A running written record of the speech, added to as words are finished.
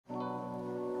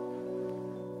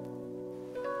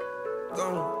Metro,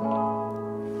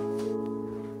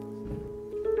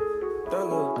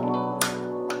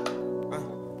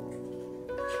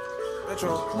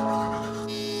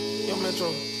 yo Metro.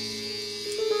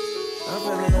 I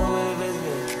fell in love with a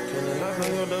lesbian. Can I knock on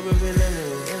your door, baby, let me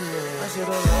in. I should've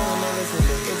learned my lesson.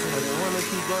 I didn't wanna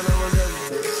keep going, I was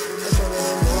hesitant. I told her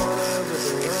I know all I ever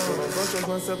do. But I'm gon' trust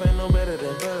myself, ain't no better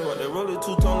than. But they roll it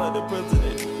two-tone like the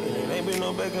president. And it ain't been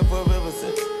no back and forth ever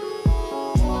since.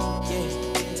 Yeah,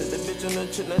 took the bitch on the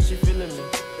trip, now she feeling me.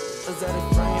 Exotic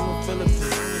frame in Philippines.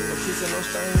 No kissing, no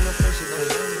stain, no friendship.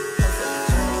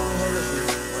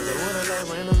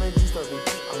 Rain on that G-Star beat.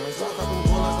 I'm in stock, I've been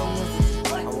going like I'm Memphis.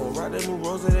 I won't ride that new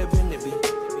rose at that Bennett beat.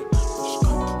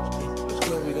 It's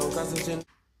good, we gon' concentrate.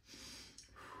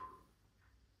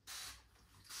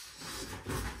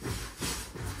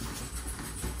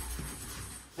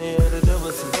 Yeah, the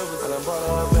devil see. I done brought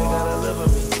her up, ain't gotta live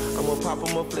with me. I'ma pop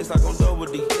on my place like I'm double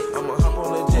D. I'ma hop on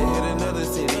the jet, hit another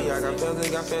city. I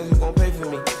got fans who gon' pay for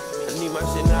me. I need my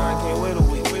shit now, I can't wait a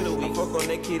week. I fuck on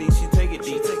that kitty, she take it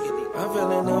deep. I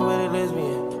fell in love with a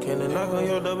lesbian. Can I knock on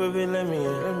your door, baby, let me in.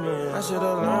 I should've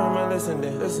learned my lesson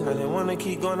then. I didn't wanna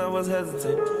keep going, I was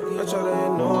hesitant. I tried to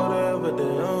ignore all the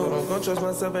evidence. But I'm gon' trust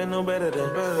myself, ain't no better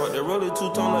than. But they roll it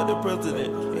two-tone like the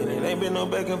president. And it ain't been no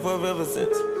back and forth ever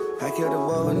since. I killed the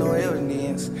boy with no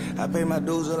evidence. I pay my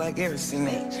dues like every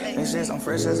cent. And shit, I'm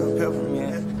fresh as a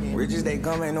peppermint. Riches they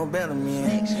come, ain't no better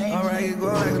man. Alright, it go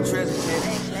like a treasure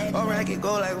chest. Alright, it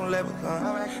go like a leprechaun.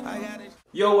 I got it.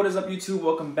 Yo, what is up YouTube?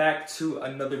 Welcome back to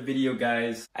another video,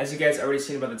 guys. As you guys already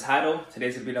seen by the title,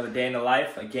 today's gonna be another day in the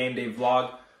life, a game day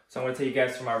vlog. So I'm gonna take you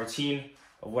guys through my routine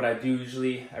of what I do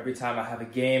usually every time I have a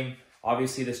game.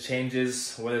 Obviously this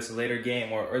changes, whether it's a later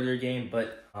game or earlier game,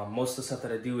 but most of the stuff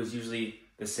that I do is usually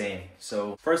the same.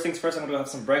 So first things first, I'm gonna go have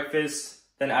some breakfast.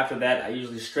 Then after that, I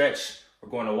usually stretch or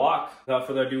go on a walk. Without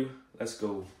further ado, let's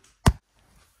go.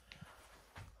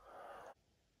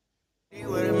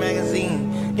 With a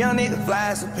magazine, young nigga fly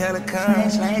as a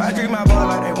pelican. I treat my boy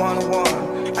like they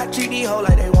one-on-one. I treat these hoes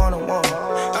like they one-on-one.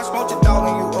 I smoke your dog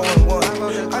and you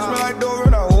 0-1. I smell like Dora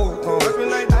and I overcome. I smell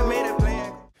like I made a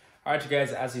plan. Alright you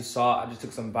guys, as you saw, I just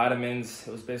took some vitamins.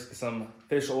 It was basically some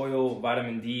fish oil,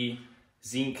 vitamin D,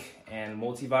 zinc, and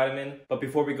multivitamin. But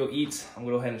before we go eat, I'm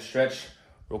gonna go ahead and stretch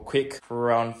real quick for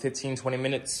around 15-20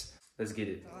 minutes. Let's get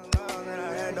it.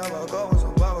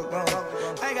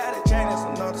 I got a chain and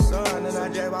some another sun, and I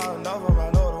jab all enough of my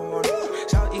another one.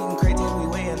 Shout eating crazy, we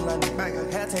way in London. Back a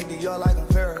hat take the yard like a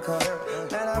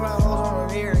Farrakhan. Now I'm out hoes on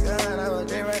a rear gun. I was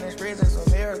there running streets and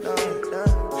some marathon.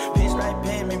 Bitch right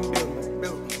pen me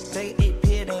build. Take 8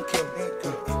 pit and kill.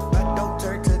 My dope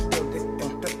turn to do.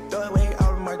 Throw away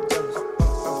all of my jokes.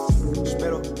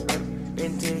 Spittle.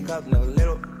 Been 10 cup, no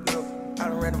little. I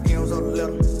done ran them M's on the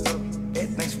little. That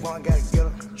next one gotta get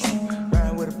her.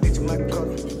 Riding with a bitch in my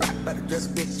color. About to dress a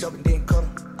bitch up and then cut her.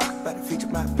 About to feature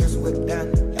my pistol with a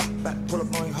diamond. About to pull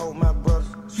up on you, hold my brother.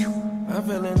 I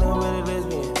fell in love with a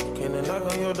lesbian. Can I knock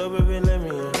on your door, baby, let me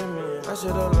in. I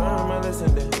should've learned my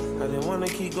lesson then. I didn't wanna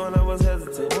keep going, I was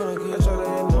hesitant. I tried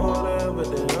to ignore all the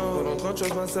evidence. But I'm gon'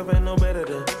 trust myself, ain't no better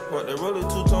than. But they roll it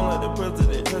two-tone like the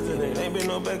president. Ain't been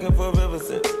no back and forth ever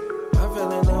since. I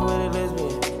fell in love with a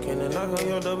lesbian. Can I knock on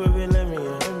your door, baby, let me in.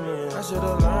 I should've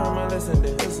learned my lesson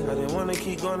then. I didn't wanna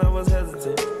keep going, I was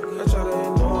hesitant. I try to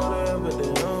ignore all the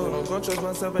evidence. But I'm gon' trust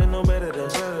myself, ain't no better than.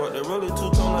 But they roll it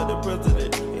two-tone like the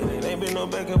president. And it ain't been no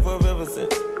back and forth ever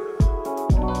since.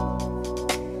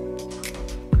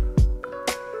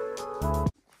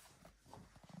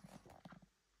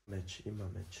 Match, immer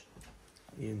Match.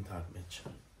 Jeden Tag Match.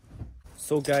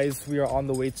 So guys, we are on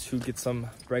the way to get some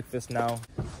breakfast now.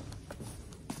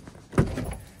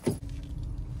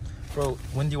 Bro,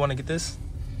 when do you want to get this?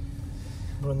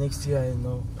 Bro, next year I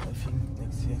know. I think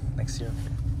next year. Next year.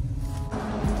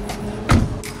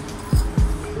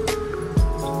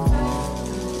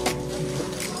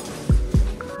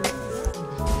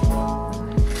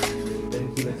 Then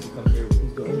he lets you come here.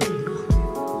 He's the only.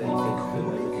 Then he takes good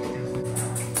like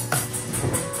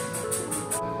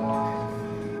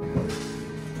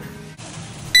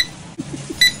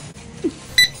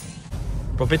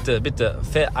Bro, bitte,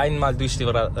 fahr einmal durch die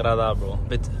Radar, Bro,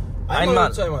 bitte. Einmal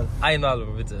oder zweimal? Einmal,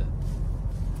 Bro, bitte.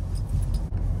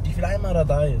 Ich will einmal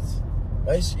Radar jetzt.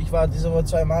 Weißt du, ich war diese Woche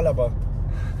zweimal, aber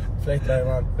vielleicht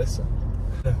 3-mal besser.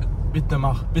 Bitte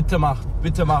mach, bitte mach,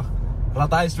 bitte mach.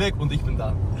 Radar ist weg und ich bin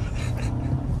da.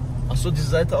 Achso, diese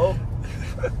Seite auch?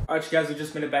 Alright, you guys, we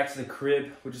just made it back to the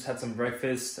crib. We just had some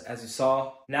breakfast, as you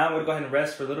saw. Now I'm gonna go ahead and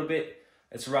rest for a little bit.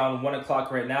 It's around 1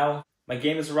 o'clock right now. My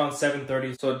game is around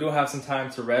 7:30, so I do have some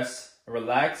time to rest and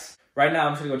relax. Right now,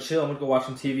 I'm just gonna go chill. I'm gonna go watch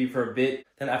some TV for a bit.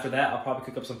 Then after that, I'll probably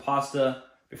cook up some pasta,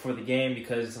 before the game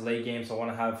because it's a late game, so I want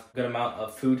to have a good amount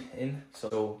of food in.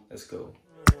 So let's go.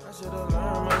 I should have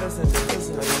learned my lesson.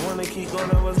 Listen, I didn't want to keep going,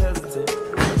 I was hesitant. I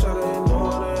try to ignore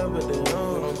all the evidence. But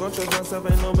I'm gonna trust myself,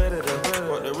 ain't no better than better.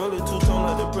 But they're really two-tone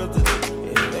like the president.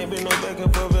 Yeah, ain't been no back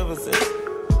and forth ever since.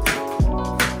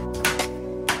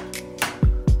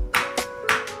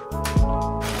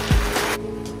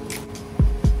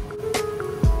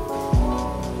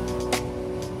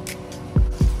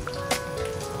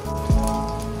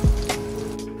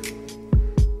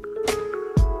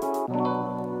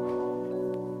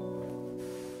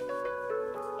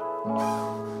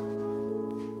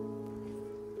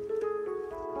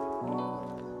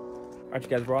 Alright,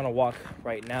 you guys, we're on a walk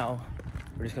right now.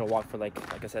 We're just gonna walk for like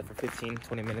I said, for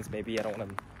 15-20 minutes maybe. I don't want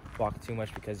to walk too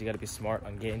much because you got to be smart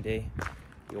on game day.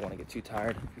 You don't want to get too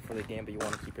tired before the game, but you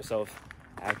want to keep yourself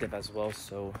active as well.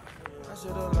 So I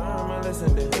should have learned my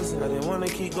lesson. Listen, I didn't want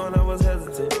to keep going, I was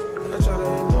hesitant. I try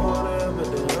to ignore all the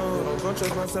evidence. But I'm gonna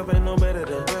trust myself, ain't no better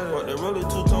than better. But they're really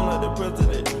two-tone like the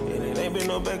president. And it ain't been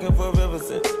no back and forth ever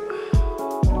since.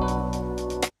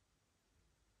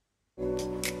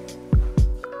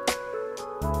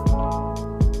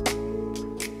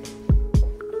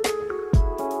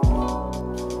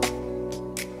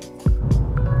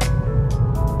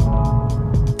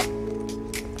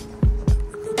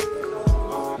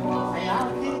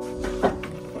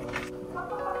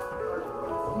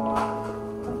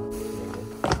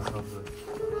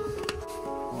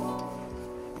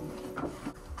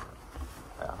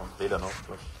 Weder noch.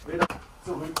 Weder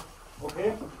zurück.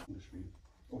 Okay?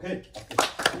 Okay.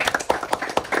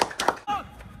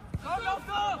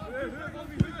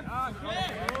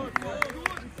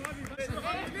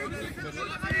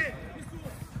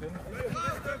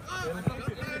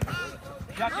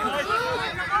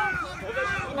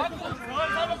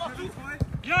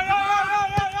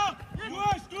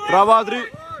 Bravo, Adri!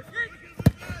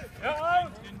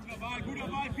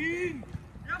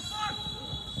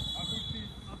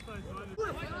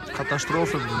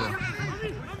 Katastrophe, Bruder.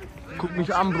 Guck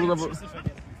mich an, Bruder.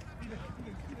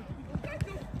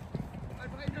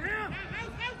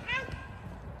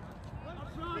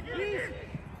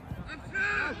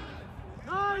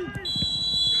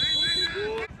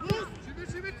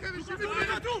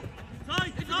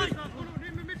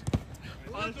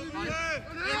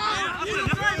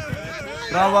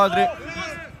 Bravo, Adri!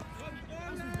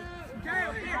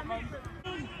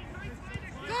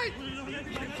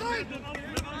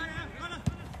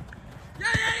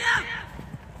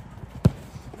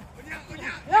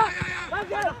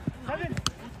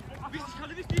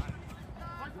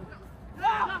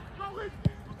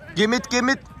 Geh mit, geh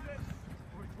mit!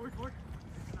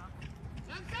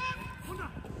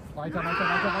 Weiter, weiter,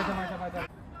 weiter, weiter, weiter, weiter.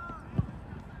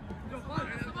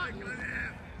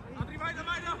 Adri, weiter,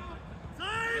 weiter.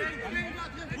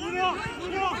 Bruno,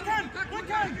 Bruno,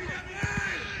 rücken!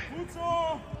 Gut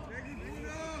so!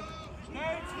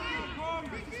 Schnell zurück, komm!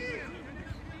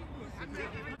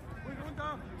 Ruhig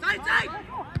runter! Zeit!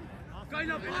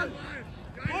 Geiler Ball!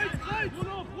 Kreuz!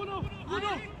 Bruno!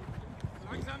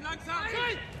 Langsam!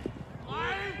 Zeit!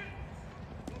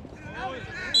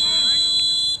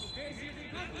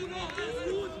 Bruno, alles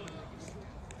gut!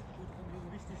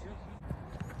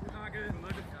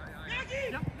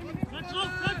 Ja,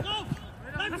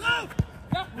 bleib drauf!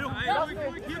 Ja,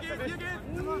 ruhig, hier geht's! Ja,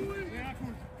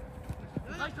 gut.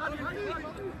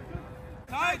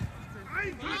 Zeit!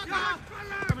 Ja!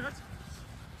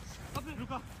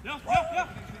 Luca! Ja!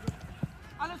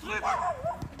 Alles rüber!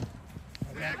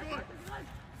 Sehr gut!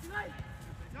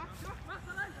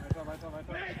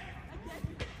 Weiter.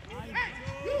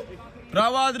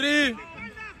 Bravo, Adri! Gut,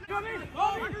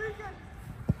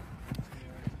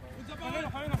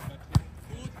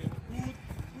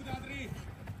 Adri!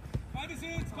 Beide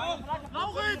sind's, komm!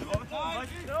 Lauren! Ruhig!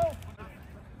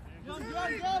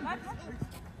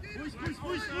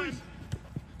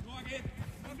 Tor geht!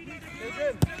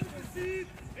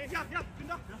 Ja, bin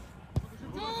da!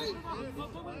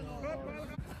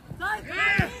 Zeit!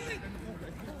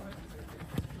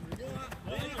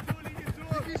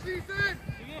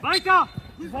 Weiter!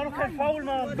 Das war doch kein Foul,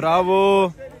 Mann!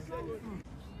 Bravo!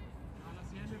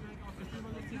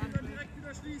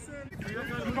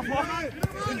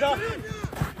 Bin da!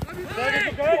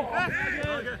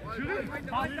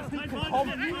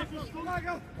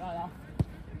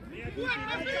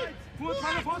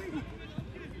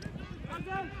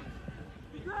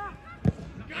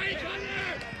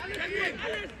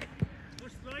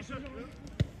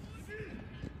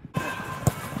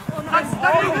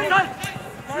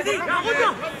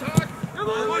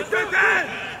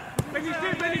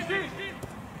 Wenn ich stehe!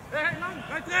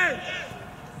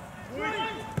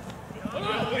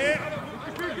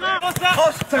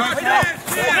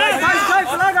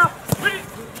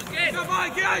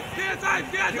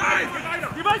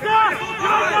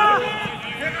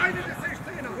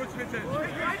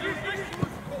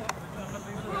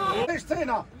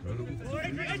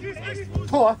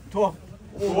 Tor, Tor.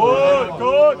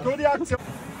 Gut, die Aktion.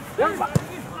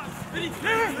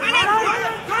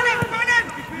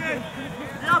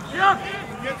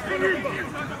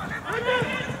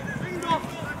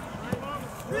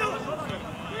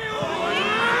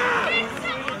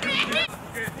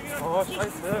 Oh,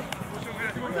 scheiße.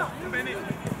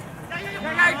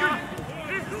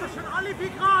 Das ist schon alle wie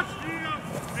Grad.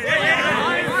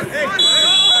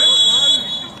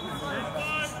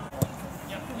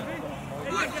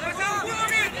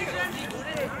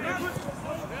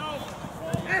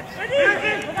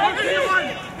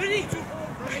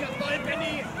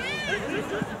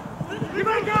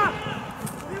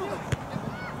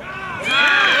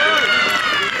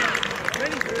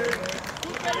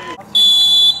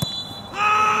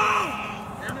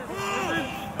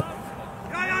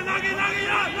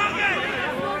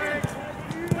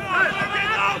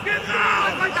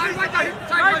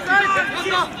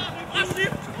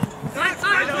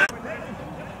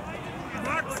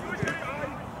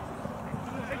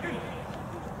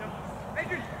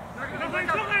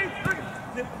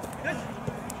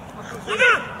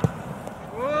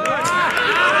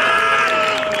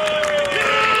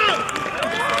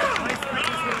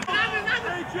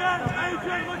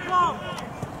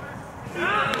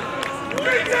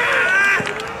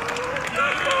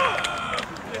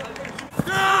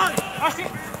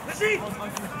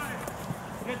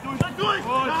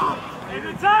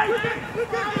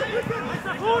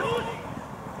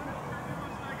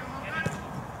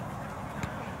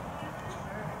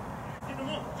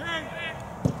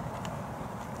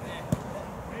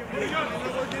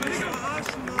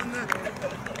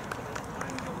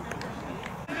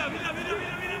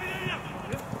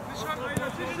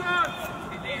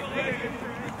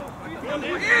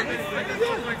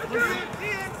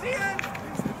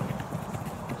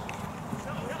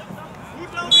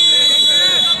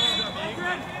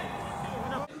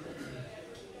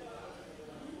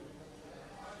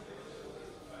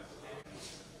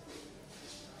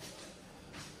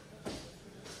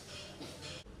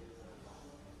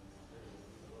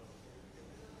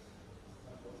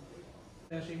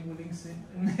 Der ist irgendwo links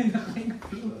in der Ring.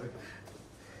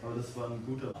 Aber das war ein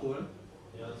guter Kohl.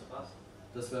 Ja, das passt.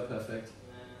 Das wäre perfekt.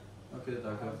 Okay,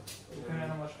 danke. Wir können ja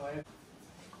nochmal schreiben.